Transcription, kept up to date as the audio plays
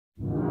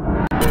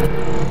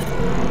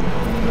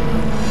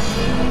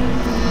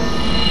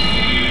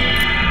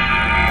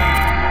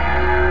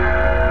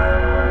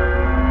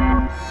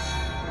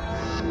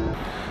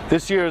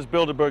This year's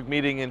Bilderberg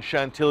meeting in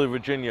Chantilly,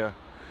 Virginia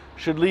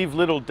should leave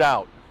little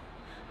doubt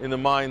in the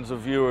minds of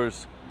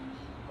viewers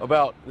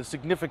about the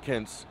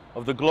significance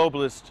of the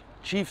globalist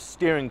Chief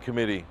Steering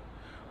Committee,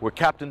 where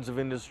captains of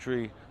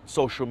industry,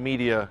 social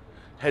media,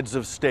 heads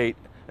of state,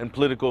 and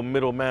political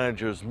middle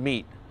managers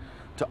meet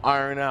to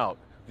iron out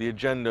the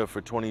agenda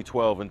for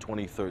 2012 and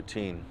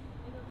 2013.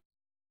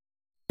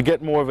 To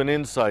get more of an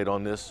insight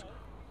on this,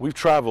 we've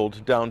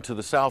traveled down to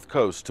the south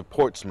coast to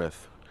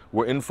Portsmouth,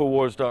 where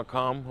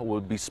Infowars.com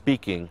will be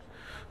speaking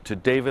to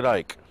David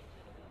Icke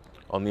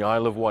on the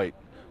Isle of Wight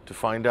to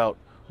find out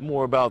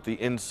more about the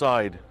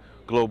inside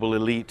global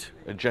elite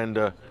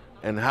agenda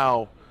and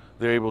how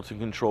they're able to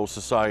control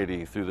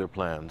society through their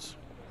plans.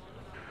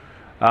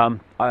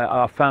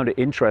 I found it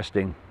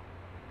interesting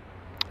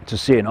to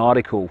see an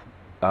article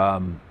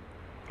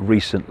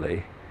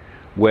recently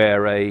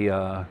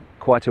where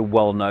quite a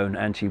well-known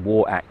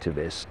anti-war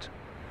activist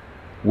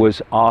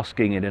was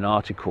asking in an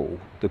article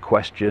the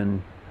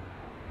question,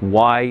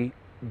 why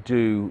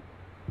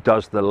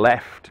does the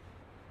left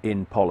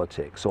in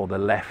politics, or the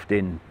left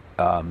in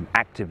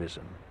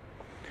activism,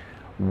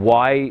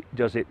 why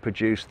does it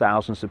produce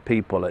thousands of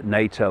people at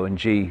NATO and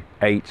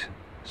G8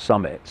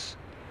 summits,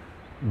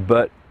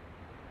 but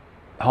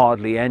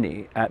hardly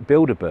any at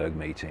Bilderberg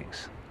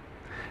meetings?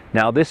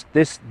 Now this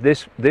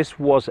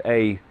was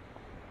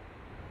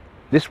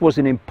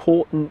an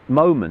important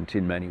moment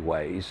in many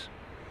ways,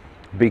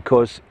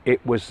 because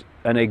it was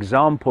an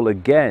example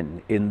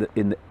again in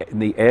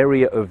the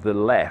area of the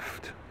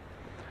left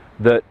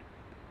that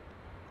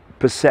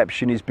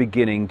perception is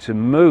beginning to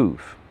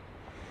move,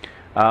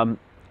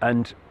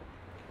 and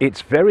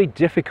it's very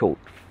difficult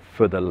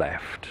for the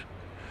left,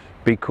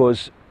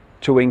 because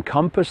to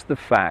encompass the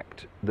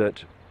fact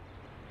that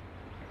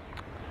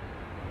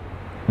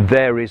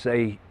there is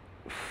a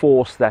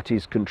force that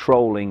is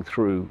controlling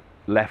through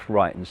left,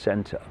 right and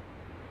center,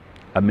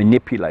 and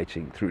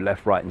manipulating through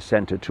left, right and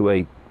center to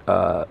a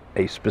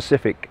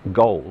specific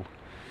goal,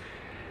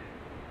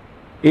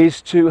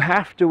 is to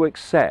have to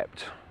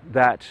accept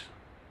that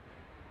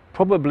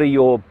probably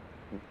your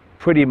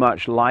pretty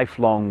much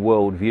lifelong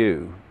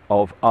worldview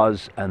of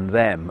us and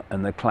them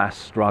and the class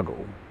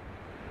struggle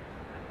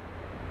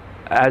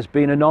has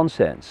been a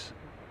nonsense,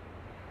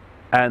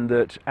 and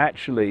that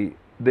actually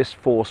this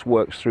force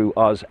works through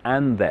us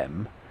and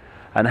them.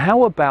 And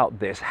how about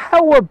this?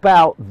 How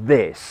about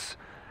this?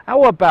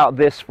 How about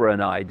this for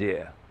an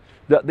idea?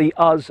 That the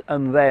us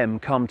and them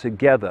come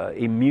together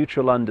in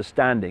mutual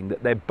understanding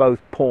that they're both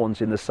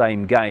pawns in the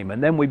same game,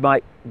 and then we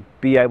might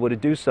be able to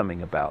do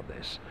something about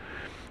this.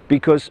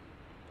 Because,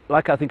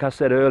 like I think I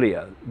said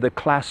earlier, the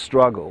class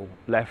struggle,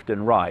 left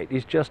and right,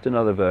 is just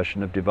another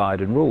version of divide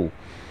and rule.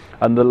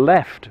 And the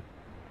left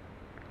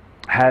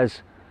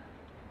has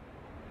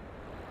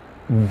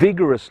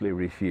vigorously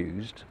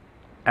refused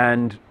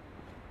and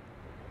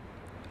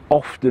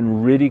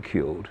often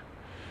ridiculed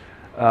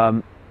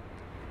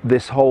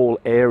this whole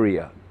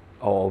area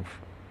of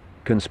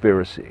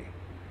conspiracy,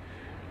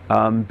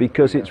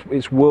 because its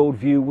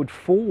worldview would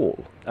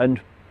fall. And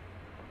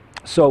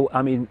so,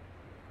 I mean,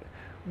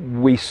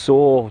 we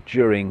saw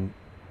during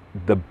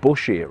the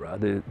Bush era,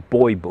 the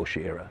boy Bush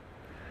era,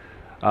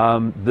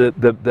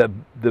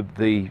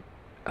 the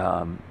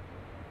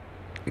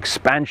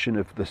expansion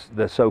of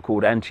the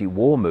so-called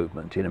anti-war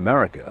movement in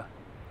America,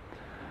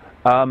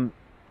 and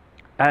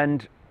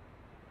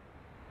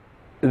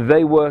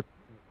they were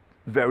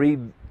very,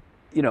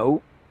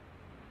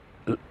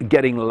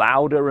 getting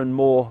louder and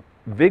more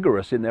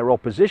vigorous in their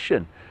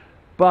opposition,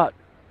 but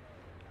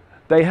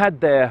they had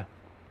their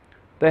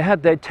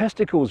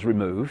testicles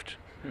removed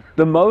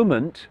the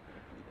moment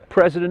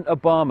President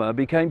Obama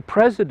became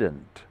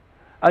president.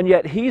 And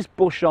yet he's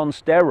Bush on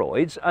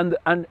steroids, and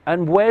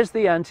where's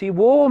the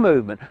anti-war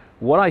movement?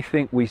 What I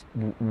think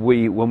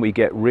when we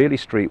get really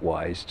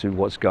streetwise to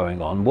what's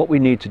going on, what we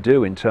need to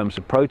do in terms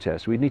of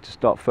protest, we need to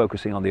start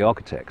focusing on the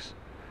architects.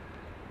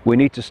 We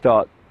need to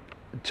start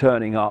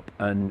turning up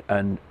and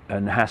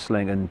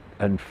hassling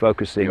and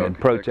focusing and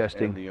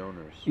protesting. And the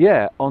owners.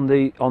 Yeah, on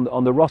the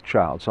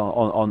Rothschilds,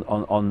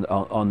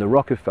 on the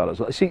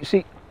Rockefellers.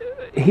 See,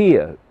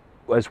 here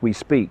as we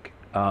speak,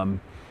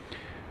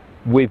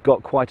 we've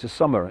got quite a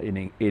summer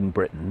in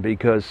Britain,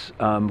 because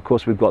of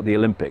course we've got the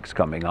Olympics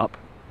coming up.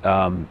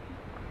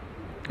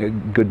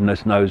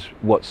 Goodness knows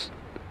what's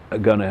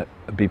going to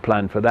be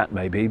planned for that,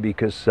 maybe,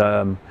 because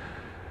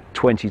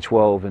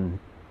 2012 in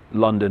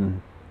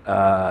London,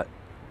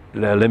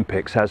 the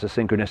Olympics has a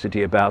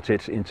synchronicity about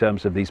it in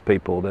terms of these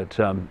people that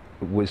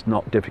was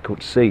not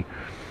difficult to see.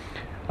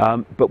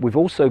 But we've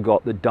also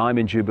got the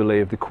Diamond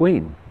Jubilee of the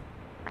Queen.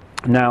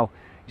 Now,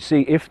 you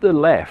see, if the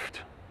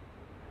left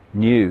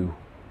knew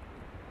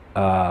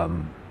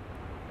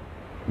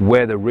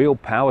where the real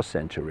power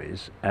center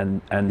is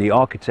and the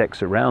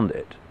architects around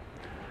it,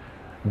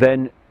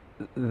 then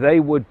they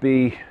would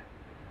be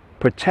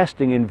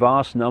protesting in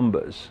vast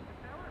numbers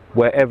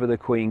wherever the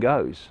Queen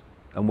goes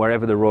and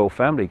wherever the royal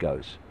family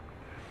goes,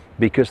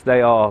 because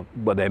they are,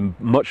 well, they're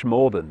much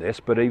more than this,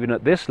 but even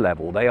at this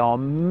level they are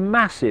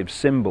massive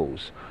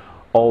symbols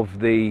of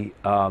the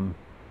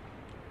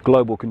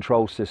global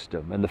control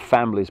system and the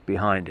families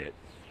behind it.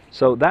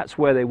 So that's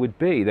where they would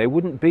be. They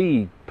wouldn't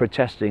be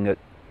protesting at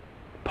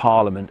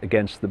Parliament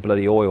against the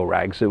bloody oil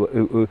rags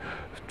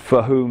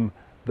for whom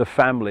the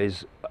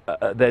families,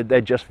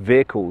 they're just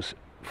vehicles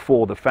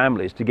for the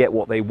families to get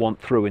what they want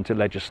through into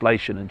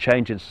legislation and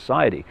change in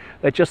society.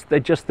 They're just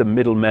the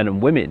middlemen and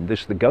women,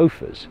 just the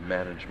gophers.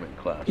 Management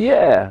class.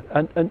 Yeah,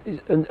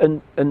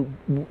 and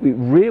we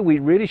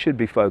really should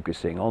be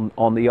focusing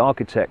on the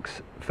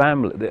architects'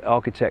 families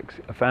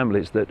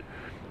that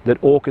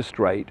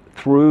orchestrate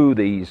through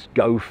these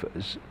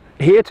gophers.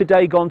 Here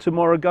today, gone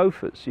tomorrow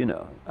gophers, you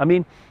know. I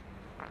mean,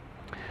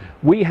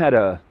 we had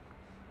a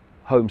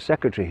Home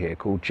Secretary here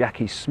called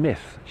Jackie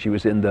Smith. She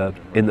was in the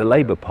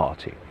Labour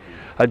Party.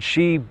 And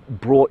she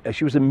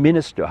was a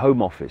minister,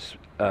 Home Office,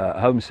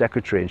 Home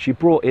Secretary, and she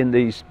brought in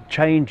these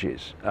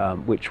changes,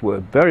 which were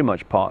very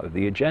much part of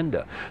the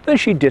agenda. Then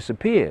she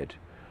disappeared.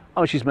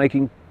 Oh, she's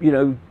making, you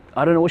know,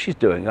 I don't know what she's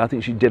doing. I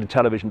think she did a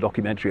television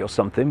documentary or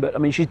something, but I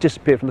mean, she's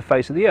disappeared from the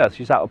face of the earth.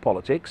 She's out of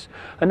politics.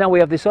 And now we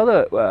have this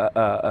other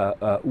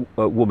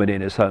woman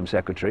in as Home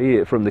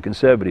Secretary from the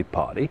Conservative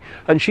Party,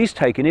 and she's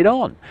taken it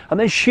on. And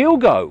then she'll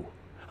go,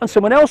 and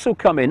someone else will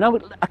come in. Now,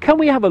 can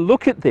we have a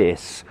look at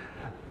this?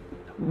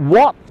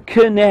 What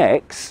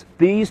connects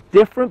these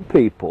different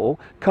people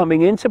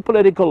coming into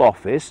political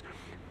office,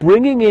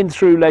 bringing in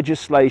through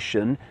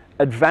legislation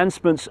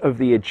advancements of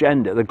the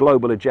agenda, the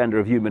global agenda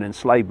of human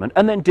enslavement,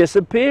 and then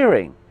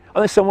disappearing?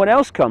 And then someone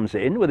else comes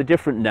in with a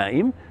different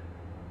name,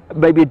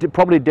 maybe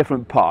probably a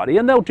different party,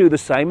 and they'll do the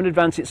same and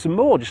advance it some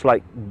more, just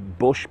like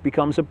Bush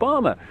becomes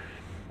Obama.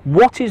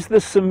 What is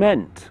the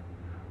cement?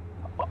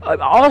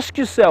 Ask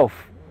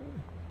yourself,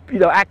 you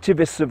know,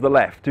 activists of the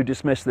left who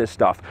dismiss this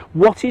stuff,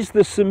 what is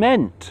the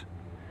cement?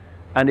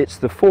 And it's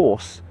the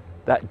force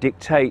that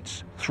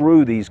dictates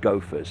through these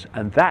gophers,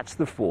 and that's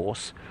the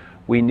force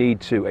we need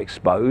to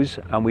expose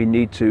and we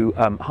need to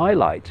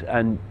highlight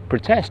and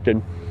protest.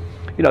 And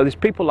you know, there's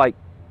people like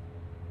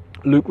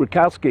Luke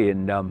Rudkowski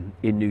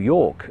in New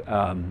York,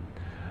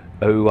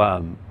 who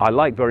I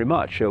like very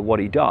much what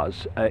he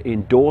does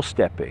in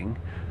doorstepping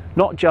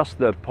not just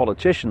the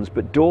politicians,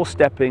 but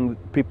doorstepping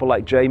people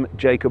like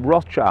Jacob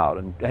Rothschild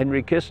and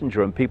Henry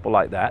Kissinger and people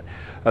like that,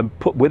 and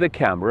with a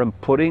camera and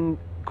putting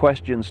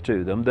questions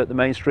to them that the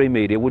mainstream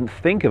media wouldn't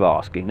think of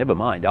asking, never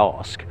mind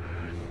ask.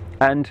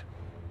 And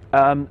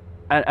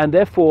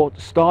therefore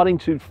starting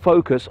to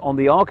focus on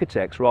the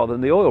architects rather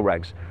than the oil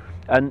rags.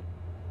 And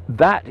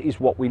that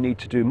is what we need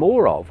to do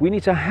more of. We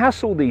need to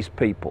hassle these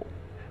people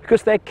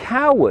because they're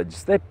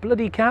cowards. They're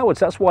bloody cowards.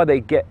 That's why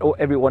they get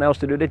everyone else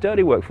to do their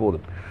dirty work for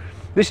them.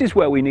 This is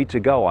where we need to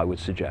go, I would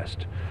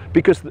suggest,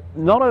 because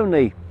not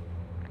only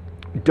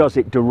does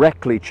it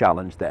directly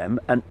challenge them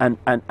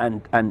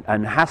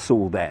and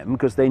hassle them,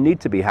 because they need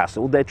to be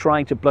hassled. They're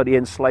trying to bloody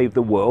enslave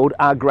the world,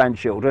 our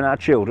grandchildren, our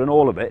children,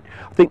 all of it.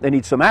 I think they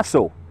need some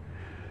hassle.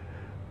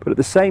 But at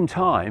the same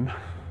time,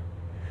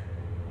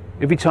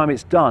 every time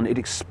it's done, it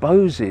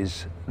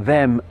exposes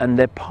them and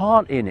their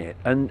part in it.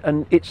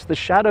 And it's the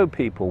shadow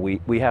people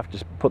we have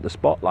to put the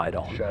spotlight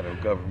on. Shadow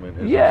government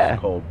is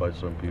it's called by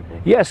some people.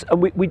 Yes,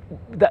 and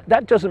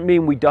that doesn't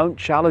mean we don't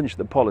challenge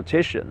the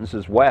politicians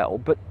as well,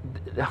 but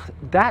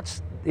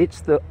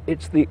it's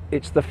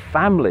the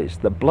families,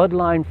 the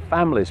bloodline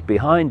families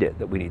behind it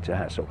that we need to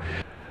hassle.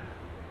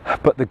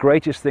 But the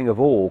greatest thing of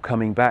all,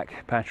 coming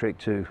back, Patrick,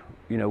 to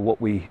what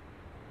we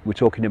were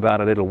talking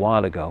about a little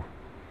while ago,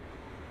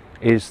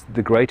 is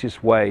the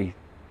greatest way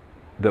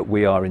that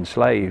we are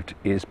enslaved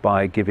is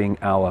by giving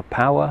our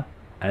power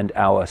and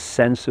our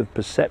sense of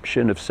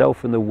perception of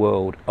self and the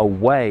world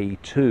away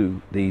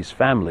to these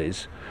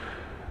families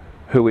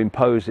who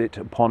impose it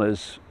upon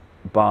us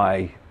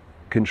by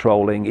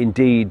controlling,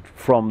 indeed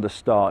from the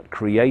start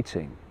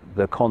creating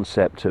the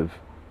concept of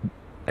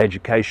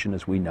education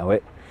as we know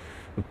it,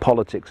 of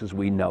politics as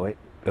we know it,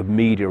 of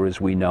media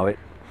as we know it,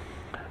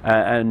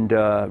 and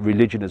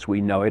religion as we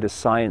know it, as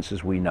science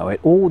as we know it.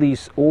 All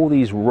these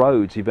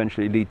roads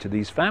eventually lead to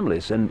these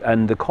families,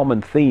 and the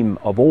common theme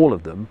of all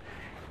of them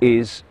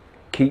is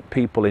keep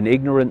people in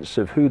ignorance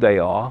of who they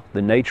are,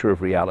 the nature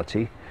of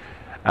reality,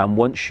 and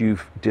once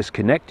you've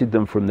disconnected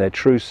them from their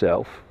true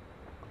self,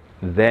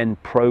 then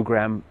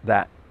program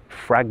that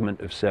fragment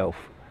of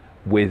self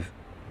with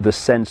the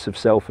sense of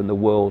self and the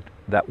world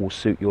that will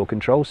suit your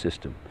control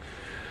system.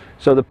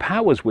 So the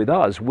power's with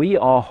us. We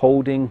are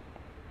holding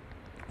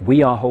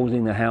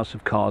the house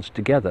of cards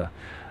together,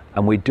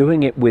 and we're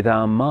doing it with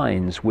our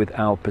minds, with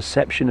our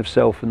perception of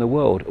self and the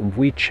world. And if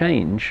we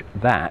change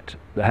that,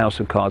 the house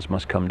of cards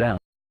must come down.